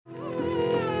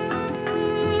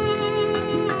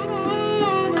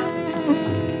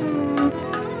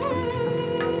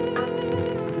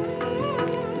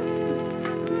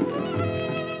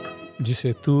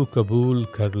जिसे तू कबूल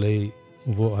कर ले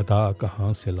वो अदा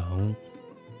कहाँ से लाऊं,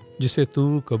 जिसे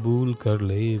तू कबूल कर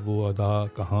ले वो अदा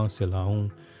कहाँ से लाऊं,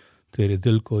 तेरे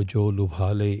दिल को जो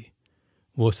लुभा ले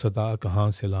वो सदा कहाँ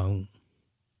से लाऊं।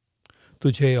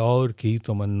 तुझे और की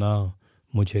तमन्ना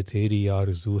मुझे तेरी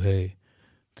आरज़ू है,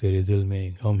 तेरे दिल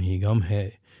में गम ही गम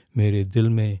है, मेरे दिल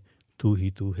में तू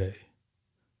ही तू है।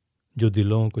 जो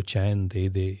दिलों को चैन दे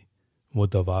दे वो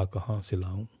दवा कहाँ से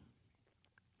लाऊं।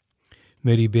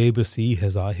 मेरी बेबसी है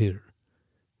ज़ाहिर,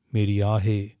 मेरी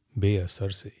आहें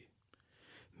बेअसर से,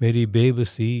 मेरी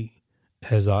बेबसी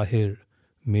है ज़ाहिर,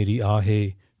 मेरी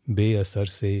आहें बेअसर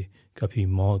से। कभी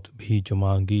मौत भी जो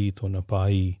मांगी तो न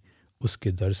पाई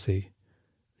उसके दर से,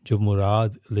 जो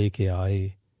मुराद लेके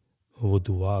आए वो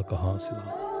दुआ कहाँ से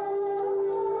लाऊं।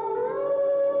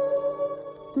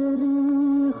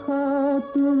 तेरी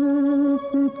खातिर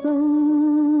सितम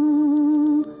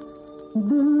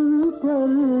दिल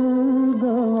पर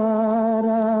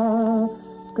गवारा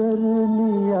कर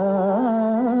लिया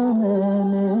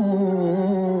मैंने,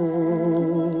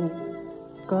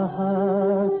 कहा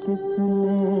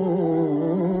किसने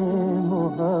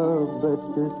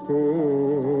मोहब्बत से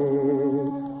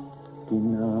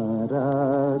किनारा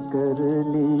कर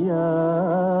लिया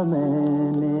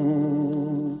मैंने।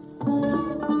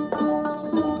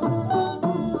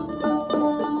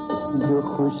 जो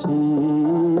खुशी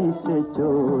से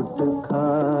चोट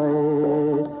खाए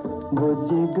वो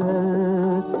जिगर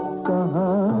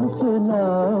कहाँ से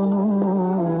लाऊं,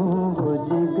 वो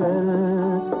जिगर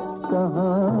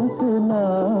कहाँ से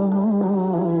लाऊं।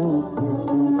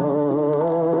 किसी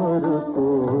और को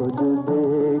जो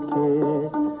देखे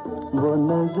वो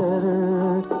नजर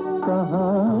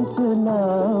कहाँ से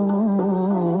लाऊं,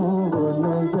 वो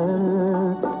नजर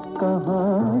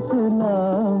कहाँ से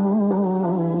लाऊं।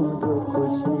 जो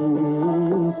खुशी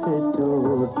से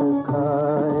चोट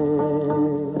खाए।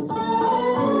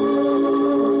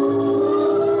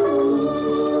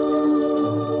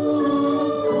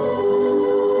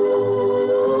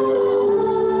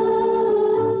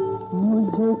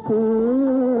 मुझे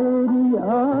तेरी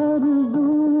आरज़ू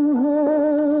है,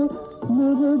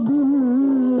 मेरे दिल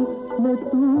में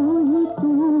तू ही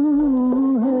तू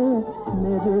है,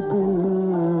 मेरे दिल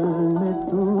में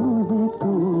तू ही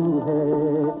तू है।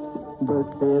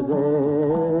 बस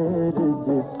गैर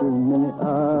जिसमें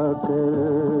आकर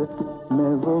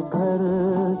मैं वो घर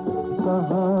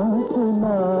कहाँ से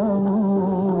लाऊं,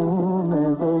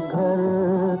 मैं वो घर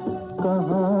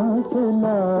कहाँ से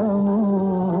लाऊं।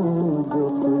 जो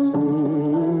खुशी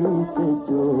से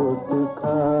चोट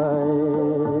खाए।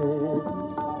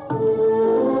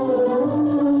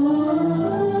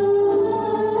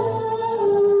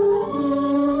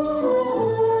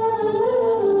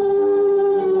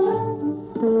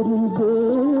 तेरी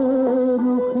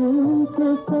बेरुखी के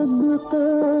सदके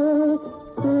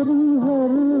तेरी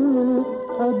हर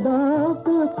अदा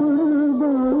पे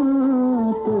कुर्बान,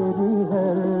 तेरी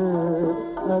हर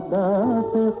अदा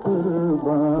पे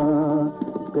कुर्बान।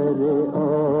 करे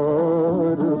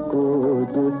और को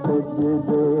जो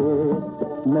सजदे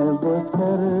मैं वो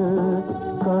सर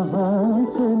कहाँ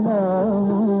से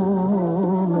लाऊं,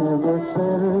 मैं वो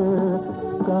सर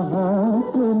कहाँ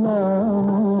से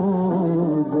लाऊं।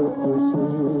 जो खुशी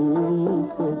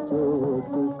से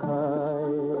चोट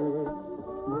खाए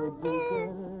वो जिगर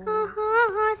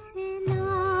कहाँ से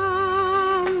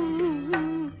लाऊं,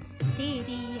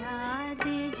 तेरी याद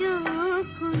जो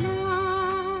भुला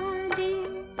दे।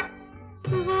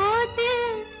 वो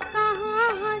दिल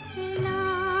कहाँ से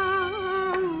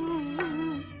लाऊं,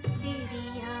 तेरे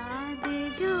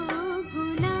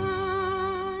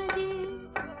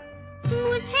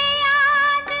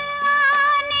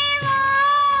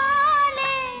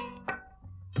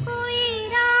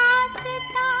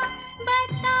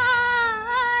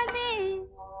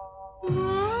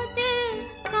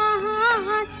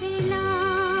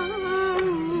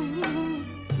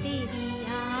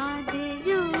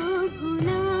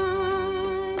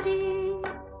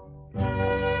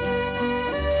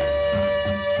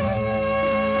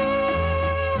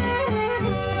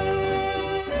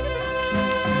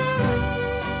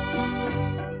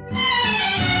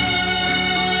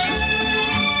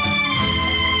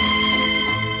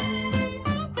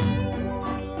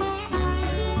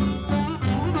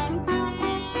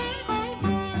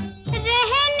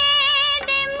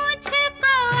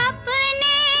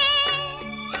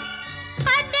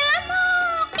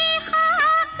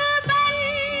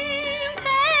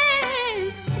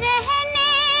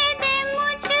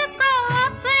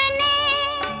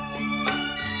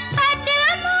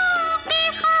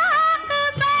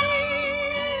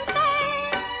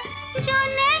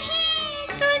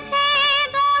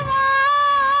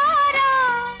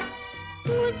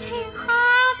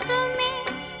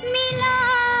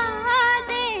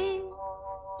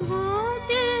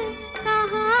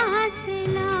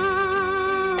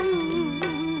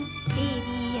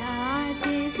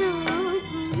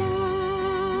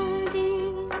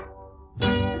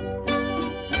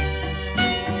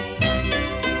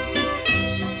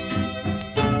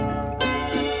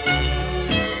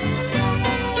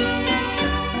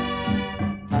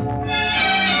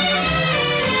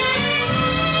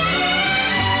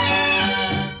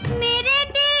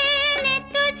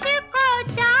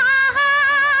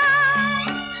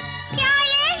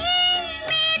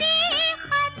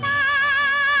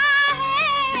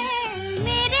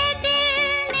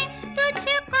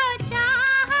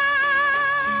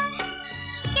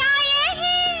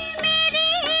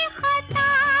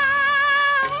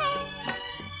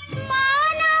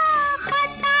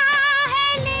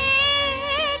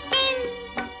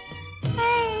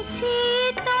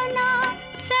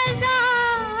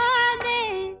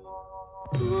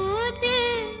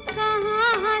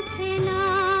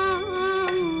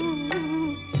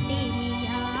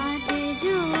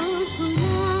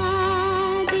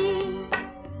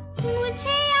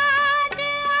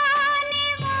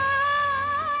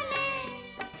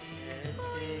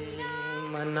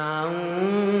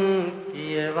मनाऊं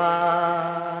किए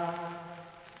वार,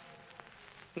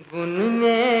 गुण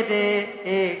मेरे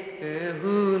एक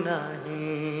हूँ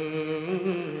नहीं,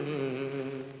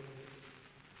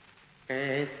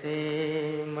 कैसे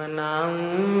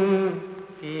मनाऊं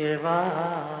किए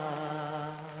वार।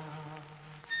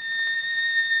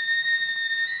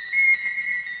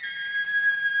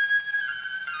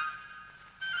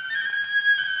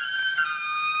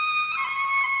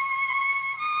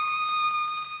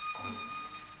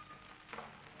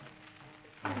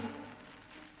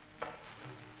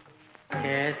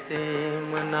 कैसे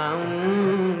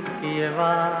मनाऊं किए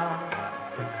वार,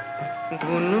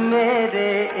 गुण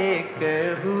मेरे एक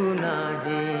हूँ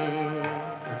नहीं,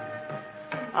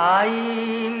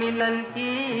 आई मिलन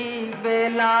की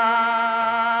बेला,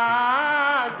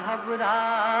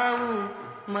 घबराऊं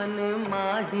मन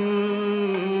माही,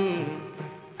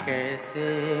 कैसे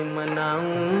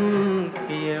मनाऊं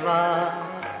किए वार,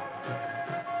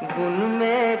 गुण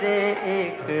मेरे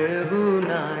एक हूँ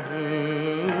नहीं,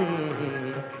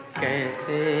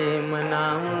 कैसे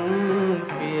मनाऊं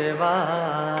किए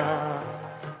वार।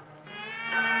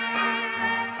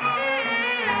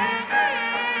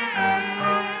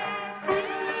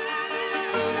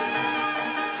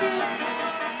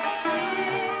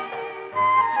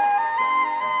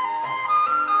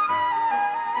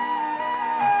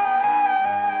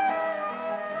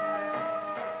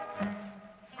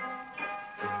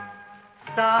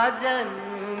 साजन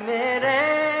मेरे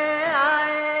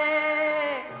आए,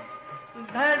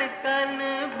 धड़कन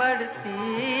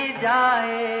बढ़ती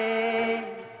जाए,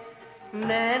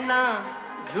 नैना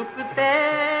झुकते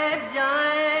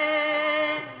जाए,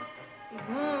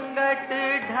 घूंघट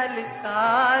ढलता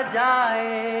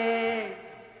जाए,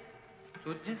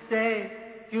 तुझसे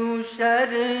क्यों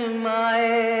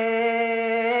शर्माए,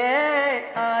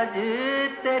 आज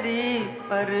तेरी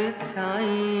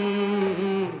परछाई,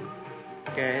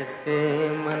 कैसे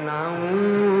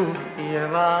मनाऊं किए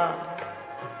वार,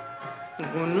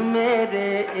 गुण मेरे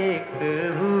एक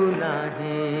हूँ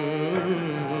नहीं,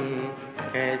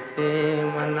 कैसे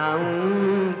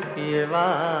मनाऊं किए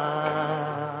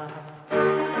वार।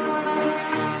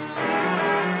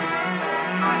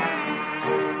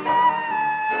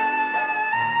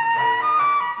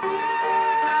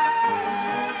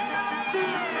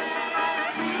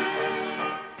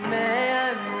 मैं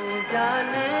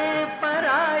अनजान पर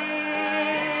आई,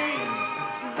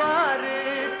 बार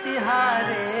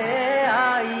तिहारे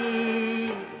आई,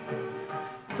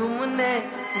 तुमने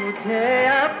मुझे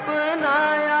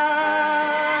अपनाया,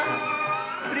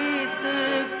 प्रीत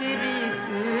की रीत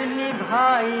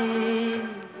निभाई,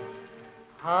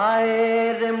 हाय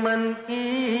रे मन की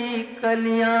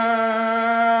कलियां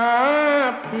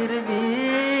फिर भी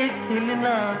खिल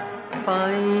ना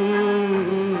पाई,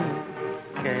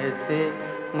 कैसे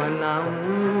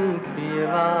मनाऊं किए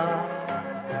वार,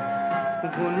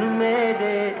 गुण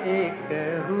मेरे एक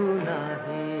हूँ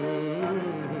नहीं,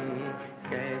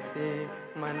 कैसे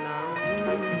मनाऊं।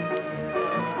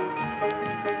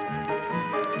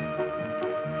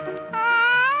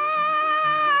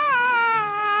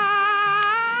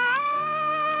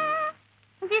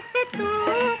 जिसे तू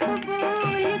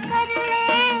कबूल कर ले,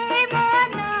 वो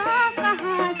अदा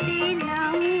कहाँ से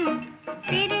लाऊं,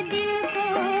 तेरे दिल को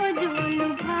जो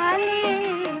लुभा ले,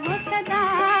 वो सदा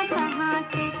कहाँ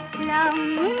से लाऊं,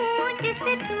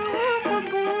 जिसे तू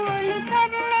कबूल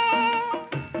कर ले।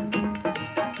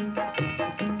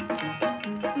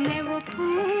 मैं वो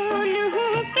फूल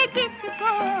हूँ कि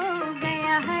जिसको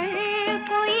गया हर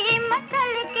कोई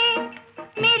मसल के,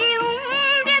 मेरी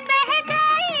उम्र बह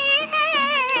गई है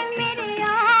मेरे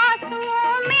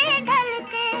आंसुओं में ढल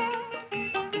के।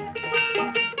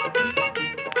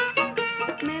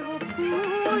 मैं वो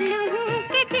फूल हूँ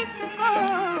कि जिसको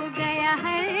गया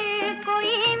हर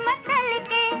कोई मसल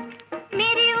के,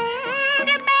 मेरी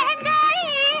उम्र बह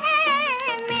गई है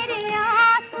मेरे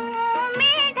आंसुओं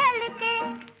में ढल के।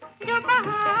 जो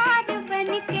बहार बन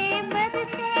के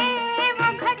बरसे वो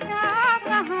घटा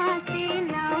कहाँ से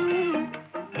लाऊं,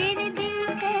 तेरे दिल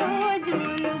को जो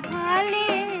लुभा ले,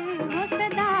 वो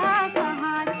सदा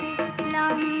कहाँ से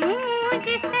लाऊं,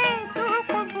 जिसे तू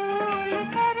कबूल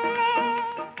कर ले।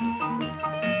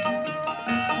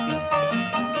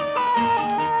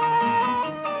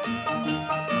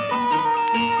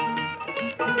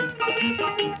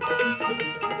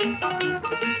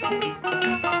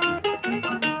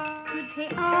 तुझे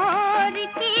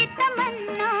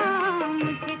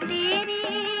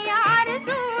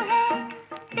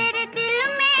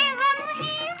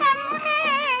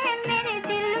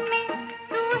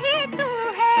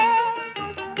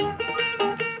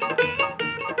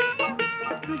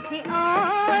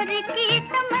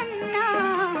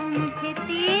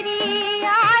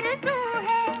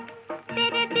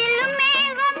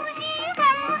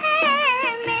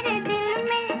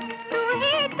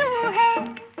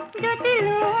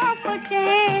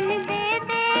चैन दे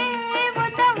दे वो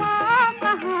दवा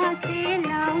कहाँ से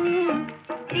लाऊं,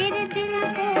 तेरे दिल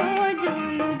को जो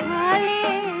लुभा ले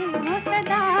वो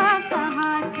सदा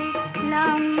कहाँ से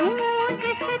लाऊं,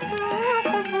 जिसे तू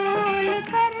कबूल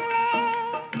कर ले।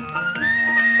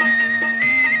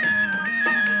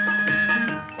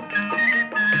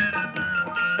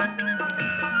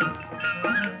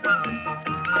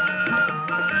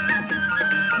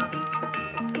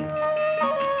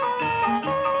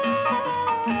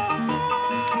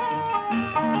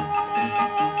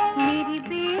 मेरी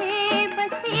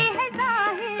बेबसी है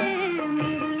ज़ाहिर,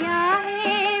 मेरी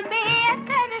आहें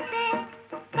बेअसर से,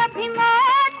 कभी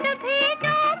मौत भी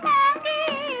जो मांगी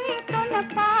तो न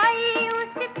पाई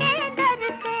उसके दर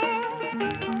से।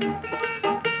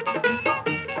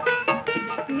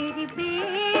 मेरी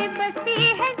बेबसी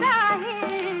है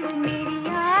ज़ाहिर, मेरी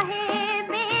आहें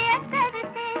बेअसर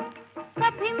से,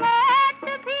 कभी मौत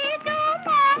भी जो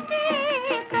मांगी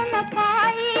तो न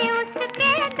पाई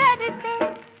उसके दर से।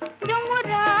 जो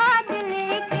मुराद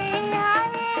लेके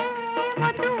आए वो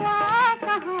दुआ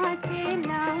कहाँ से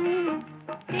लाऊं,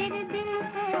 तेरे दिल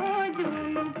को जो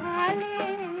लुभा ले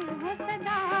वो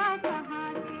सदा कहाँ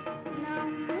से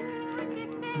लाऊं,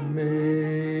 जिसे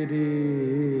मेरी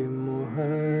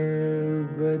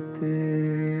मोहब्बत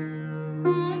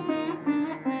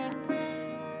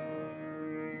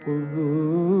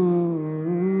कबूल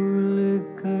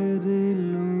कर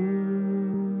लो,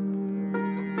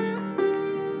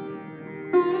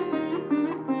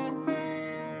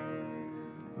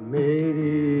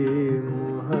 मेरी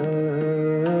मोहब्बत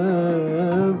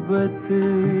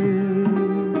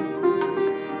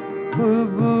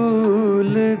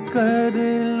कबूल कर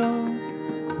लो,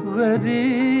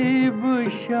 गरीब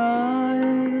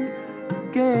शायर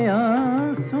के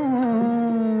आंसुओं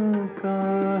का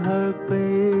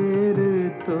हक़ीर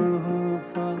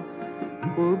तोहफा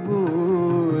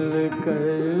कबूल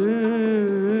कर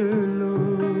लो,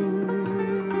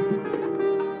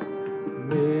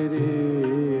 मेरी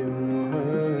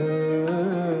मोहब्बत,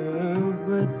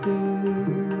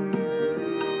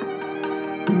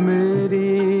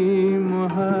 मेरी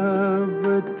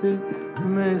मोहब्बत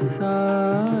में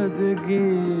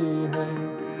सादगी है,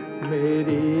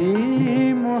 मेरी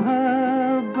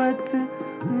मोहब्बत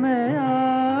में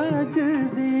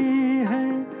आजिज़ी है,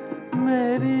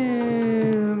 मेरी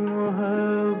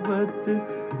मोहब्बत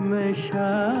में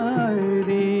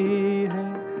शायरी है,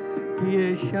 ये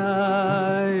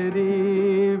शायरी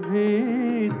भी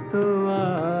तो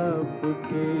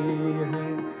आपकी है,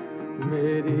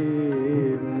 मेरी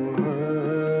मोहब्बत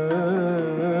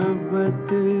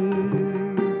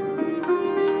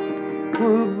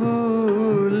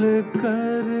कबूल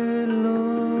कर लो,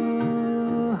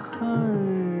 हाय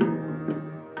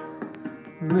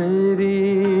मेरी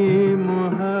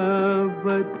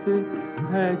मोहब्बत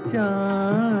है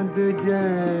चाँद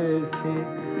जैसी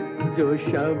जो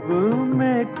शब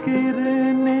में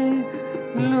किरणें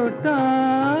लुटा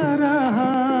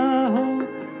रहा हो,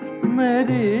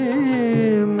 मेरी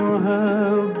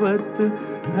मोहब्बत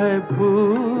है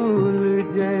फूल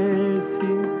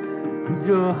जैसी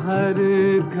जो हर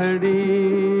घड़ी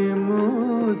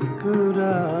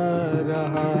मुस्कुरा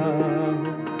रहा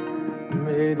हो,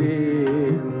 मेरी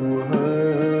मोहब्बत।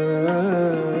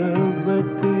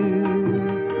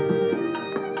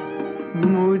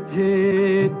 मुझे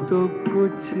तो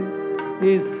कुछ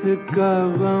इसका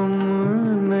गम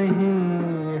नहीं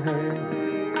है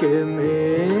कि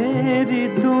मेरी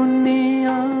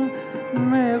दुनिया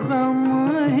में गम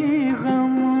ही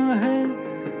गम है,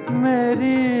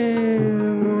 मेरी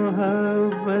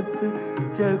मोहब्बत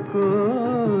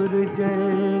चकोर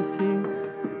जैसी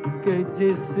कि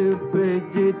जिस पे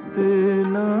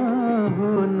जितना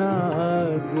हो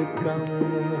नाज कम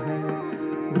है,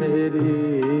 मेरी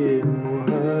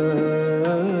मोहब्बत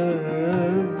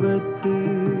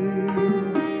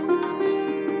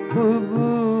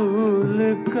कबूल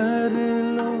कर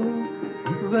लो,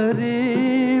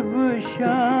 गरीब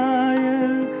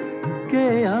शायर के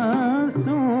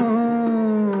आंसुओं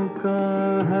का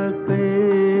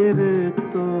हक़ीर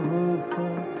तोहफा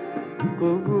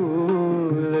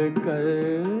कबूल कर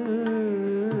लो।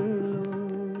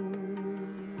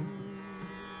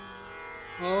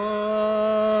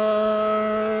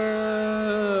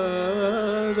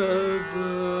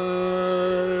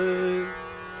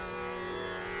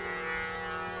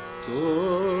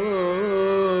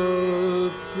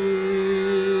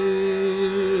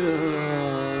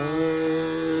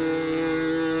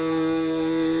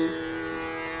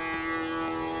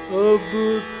 अब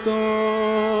तो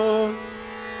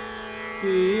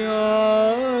किया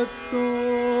तो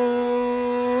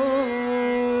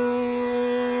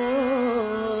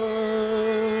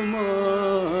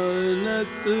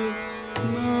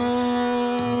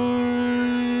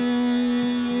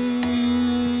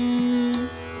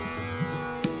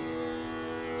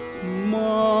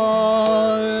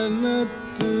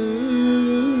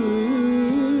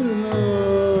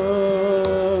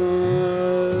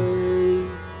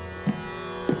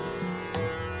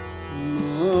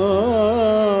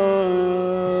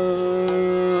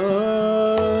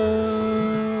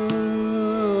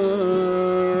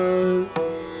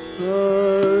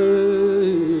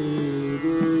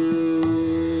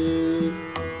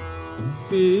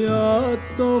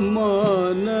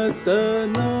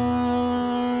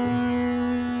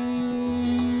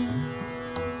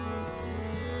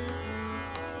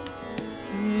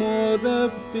मोर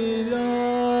पिया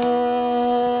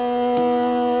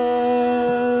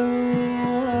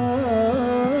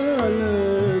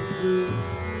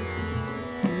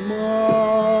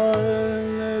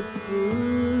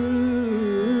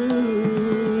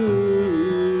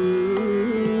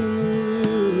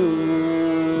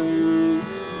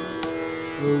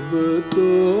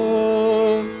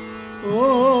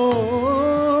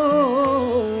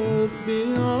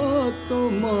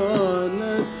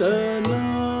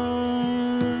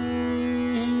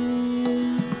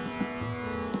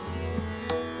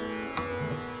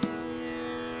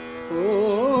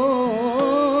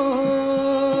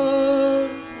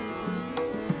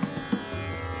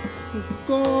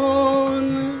कौन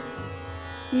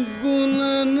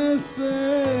गुणन से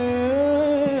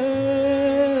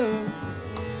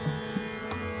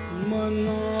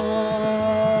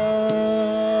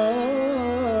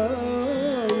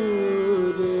मनाऊं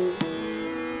रे,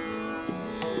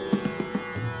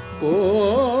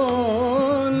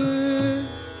 कौन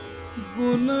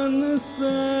गुणन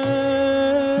से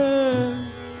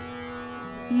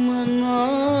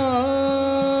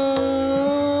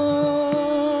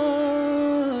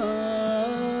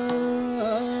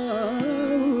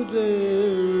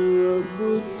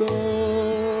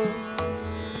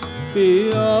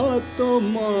पिया तो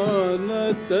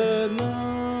मानत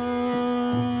नाई,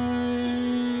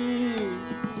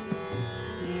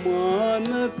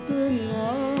 मानत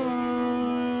नाई,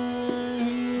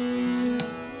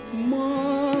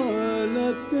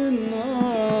 मानत नाई,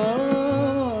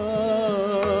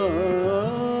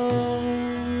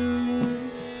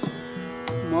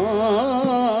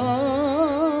 मानत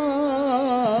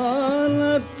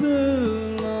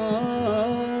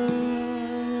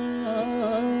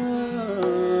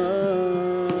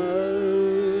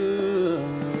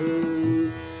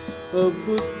अब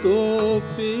तो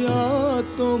पिया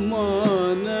तो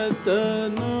मानत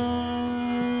नहीं,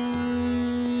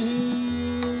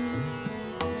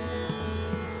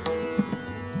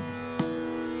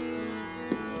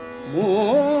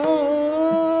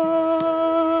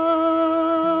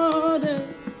 मोरे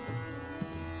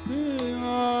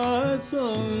पिया सो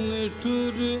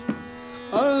निठुर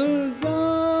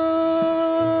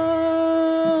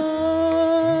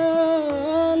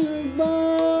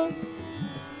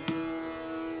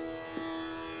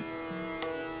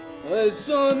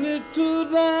सो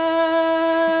निठुरा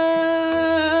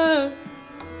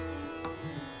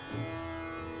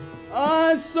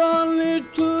सो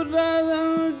निठुरा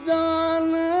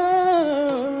जान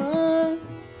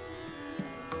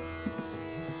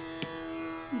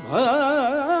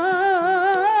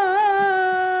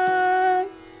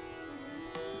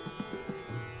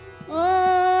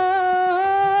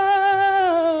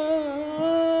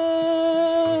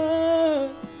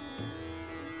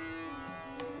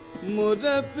मोर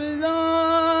पिया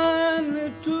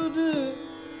निठुर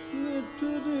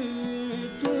निठुर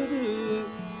निठुर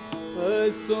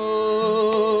सो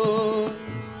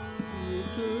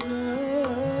निठुर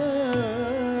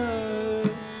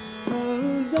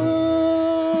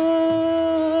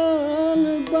जान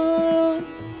बा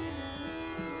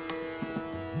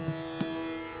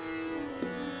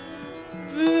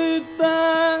प्रीत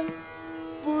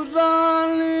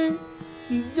पुरानी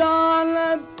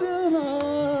जानत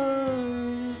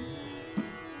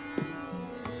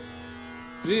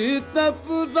प्रीत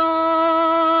पुरानी,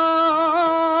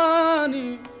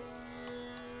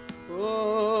 ओ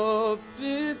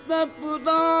प्रीत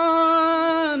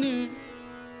पुरानी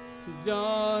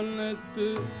जानत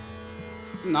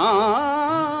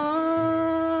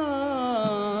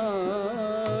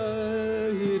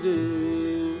नाही रे,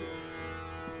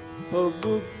 अब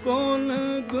कौन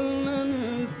गुणन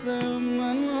से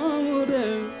मनाऊं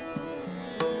रे,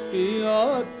 पिया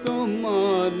तो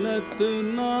मानत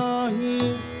नाही,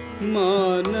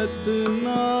 मानत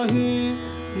नाही,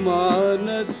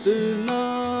 मानत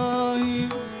नाही,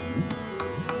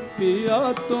 पिया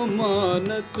तो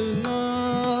मानत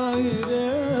नाही रे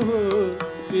हो,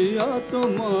 पिया तो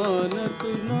मानत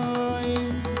नाही,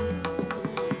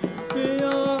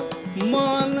 पिया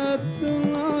मानत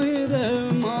नाही रे,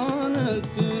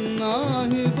 मानत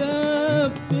नाही रे,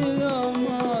 पिया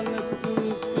मानत,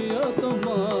 पिया तो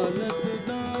मानत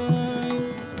नाही,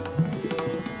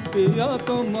 पिया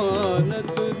तो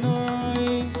मानत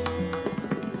नाही,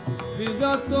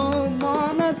 पिया तो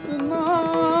मानत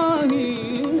नाही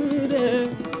रे,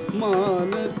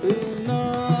 मानत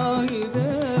नाही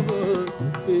रे वो,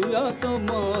 पिया तो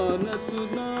मानत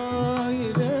नाही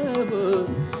रे वो,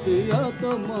 पिया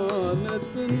तो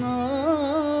मानत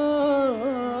नाही।